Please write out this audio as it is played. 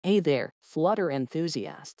Hey there, Flutter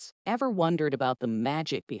enthusiasts. Ever wondered about the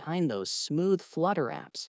magic behind those smooth Flutter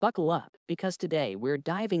apps? Buckle up, because today we're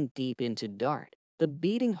diving deep into Dart, the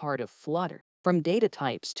beating heart of Flutter. From data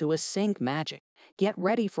types to async magic, get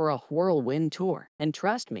ready for a whirlwind tour. And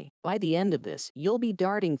trust me, by the end of this, you'll be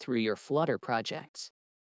darting through your Flutter projects.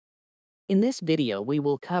 In this video, we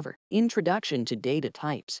will cover Introduction to Data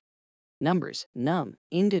Types, numbers, num,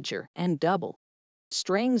 integer, and double,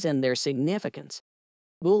 strings and their significance,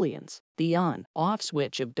 booleans, the on-off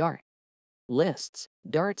switch of Dart, lists,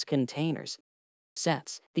 Dart's containers,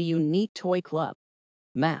 sets, the unique toy club,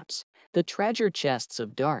 maps, the treasure chests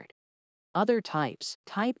of Dart, other types,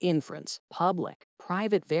 type inference, public,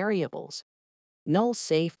 private variables, null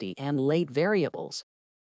safety and late variables.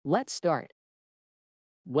 Let's start.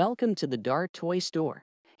 Welcome to the Dart Toy Store.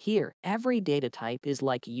 Here, every data type is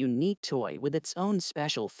like a unique toy with its own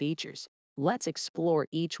special features. Let's explore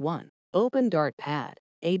each one. Open Dartpad,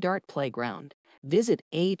 a Dart playground. Visit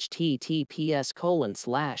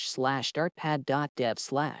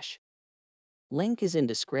https://dartpad.dev/. Link is in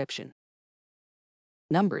description.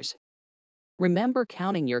 Numbers. Remember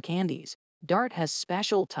counting your candies. Dart has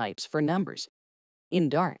special types for numbers. In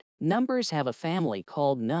Dart, numbers have a family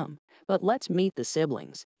called num, but let's meet the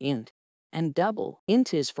siblings, int and double.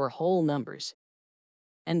 Int is for whole numbers,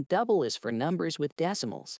 and double is for numbers with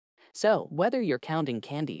decimals. So, whether you're counting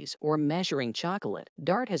candies or measuring chocolate,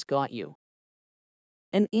 Dart has got you.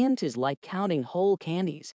 An int is like counting whole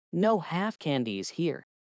candies, no half candies here.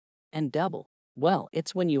 And double, well,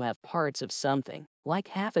 it's when you have parts of something, like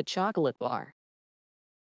half a chocolate bar.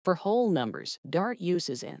 For whole numbers, Dart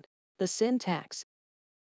uses int. The syntax: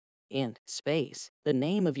 int space, the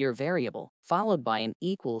name of your variable, followed by an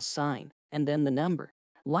equals sign, and then the number.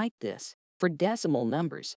 Like this. For decimal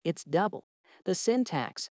numbers, it's double. The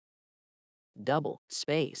syntax: double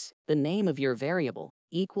space, the name of your variable,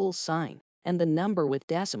 equals sign, and the number with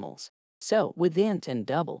decimals. So, with int and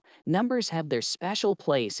double, numbers have their special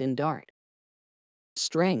place in Dart.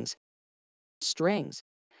 Strings. Strings.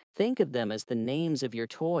 Think of them as the names of your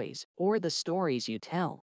toys or the stories you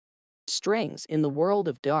tell. Strings, in the world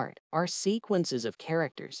of Dart, are sequences of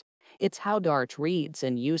characters. It's how Dart reads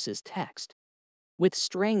and uses text. With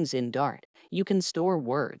strings in Dart, you can store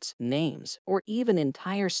words, names, or even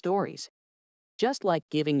entire stories. Just like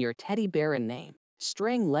giving your teddy bear a name,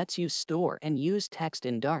 string lets you store and use text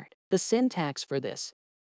in Dart. The syntax for this: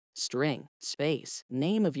 string, space,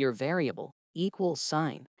 name of your variable, equals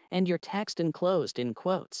sign, and your text enclosed in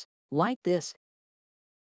quotes. Like this.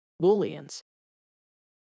 Booleans.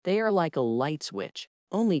 They are like a light switch,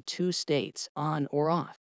 only two states, on or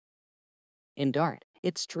off. In Dart,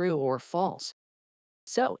 it's true or false.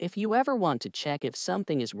 So, if you ever want to check if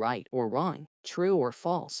something is right or wrong, true or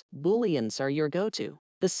false, booleans are your go-to.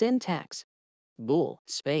 The syntax: bool,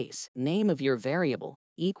 space, name of your variable,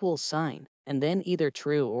 equals sign, and then either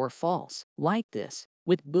true or false. Like this.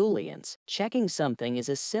 With booleans, checking something is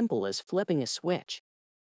as simple as flipping a switch.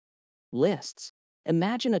 Lists.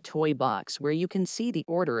 Imagine a toy box where you can see the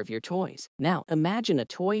order of your toys. Now, imagine a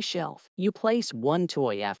toy shelf. You place one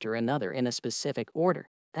toy after another in a specific order.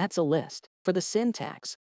 That's a list. For the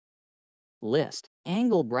syntax: list,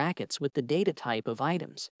 angle brackets with the data type of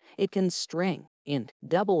items. It can string, int,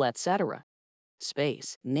 double, etc.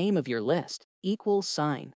 Space, name of your list, equals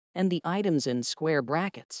sign, and the items in square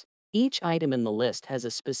brackets. Each item in the list has a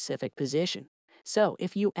specific position. So,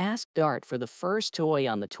 if you ask Dart for the first toy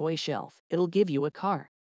on the toy shelf, it'll give you a car.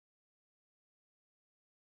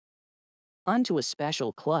 Onto a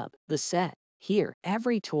special club, the set. Here,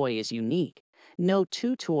 every toy is unique. No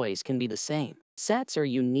two toys can be the same. Sets are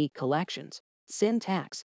unique collections.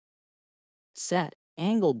 Syntax: set,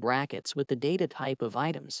 angle brackets with the data type of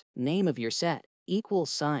items, name of your set,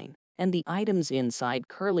 equals sign, and the items inside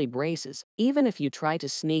curly braces. Even if you try to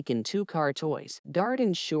sneak in two car toys, Dart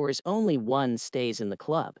ensures only one stays in the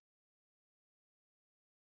club.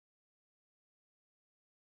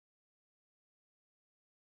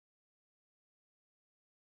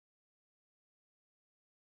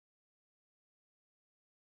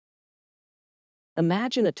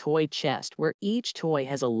 Imagine a toy chest where each toy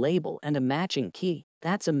has a label and a matching key.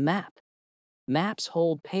 That's a map. Maps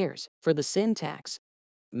hold pairs. For the syntax: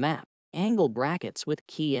 map, angle brackets with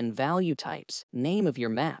key and value types, name of your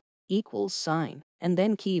map, equals sign, and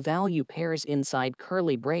then key value pairs inside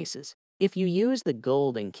curly braces. If you use the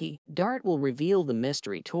golden key, Dart will reveal the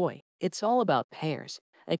mystery toy. It's all about pairs,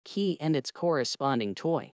 a key and its corresponding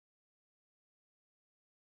toy.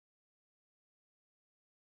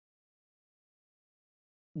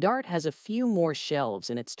 Dart has a few more shelves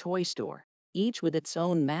in its toy store, each with its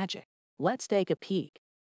own magic. Let's take a peek.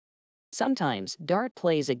 Sometimes Dart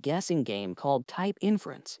plays a guessing game called type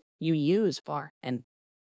inference. You use var, and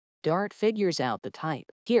Dart figures out the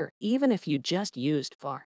type. Here, even if you just used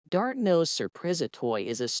var, Dart knows surprise toy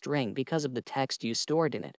is a string because of the text you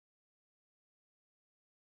stored in it.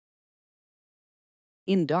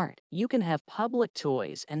 In Dart, you can have public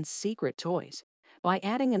toys and secret toys. By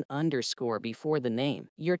adding an underscore before the name,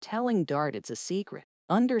 you're telling Dart it's a secret.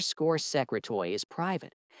 Underscore secret toy is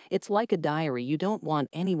private. It's like a diary you don't want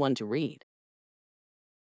anyone to read.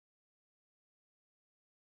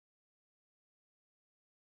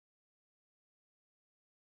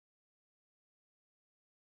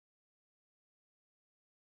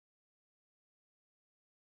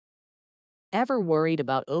 Ever worried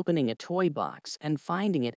about opening a toy box and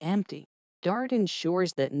finding it empty? Dart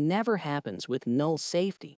ensures that never happens with Null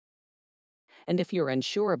safety. And if you're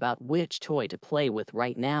unsure about which toy to play with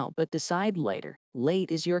right now but decide later,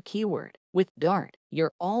 late is your keyword. With Dart,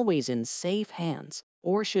 you're always in safe hands,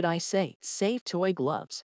 or should I say, safe toy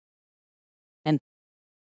gloves. And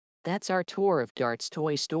that's our tour of Dart's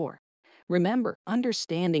toy store. Remember,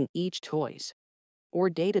 understanding each toy's or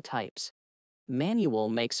data types manual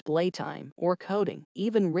makes playtime or coding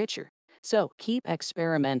even richer. So keep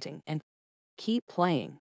experimenting and keep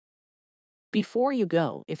playing. Before you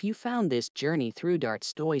go, if you found this journey through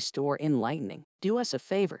Dart's toy store enlightening, do us a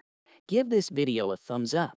favor. Give this video a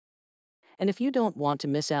thumbs up. And if you don't want to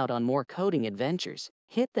miss out on more coding adventures,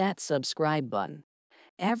 hit that subscribe button.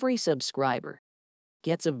 Every subscriber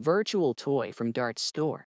gets a virtual toy from Dart's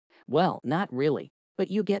store. Well, not really,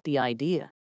 but you get the idea.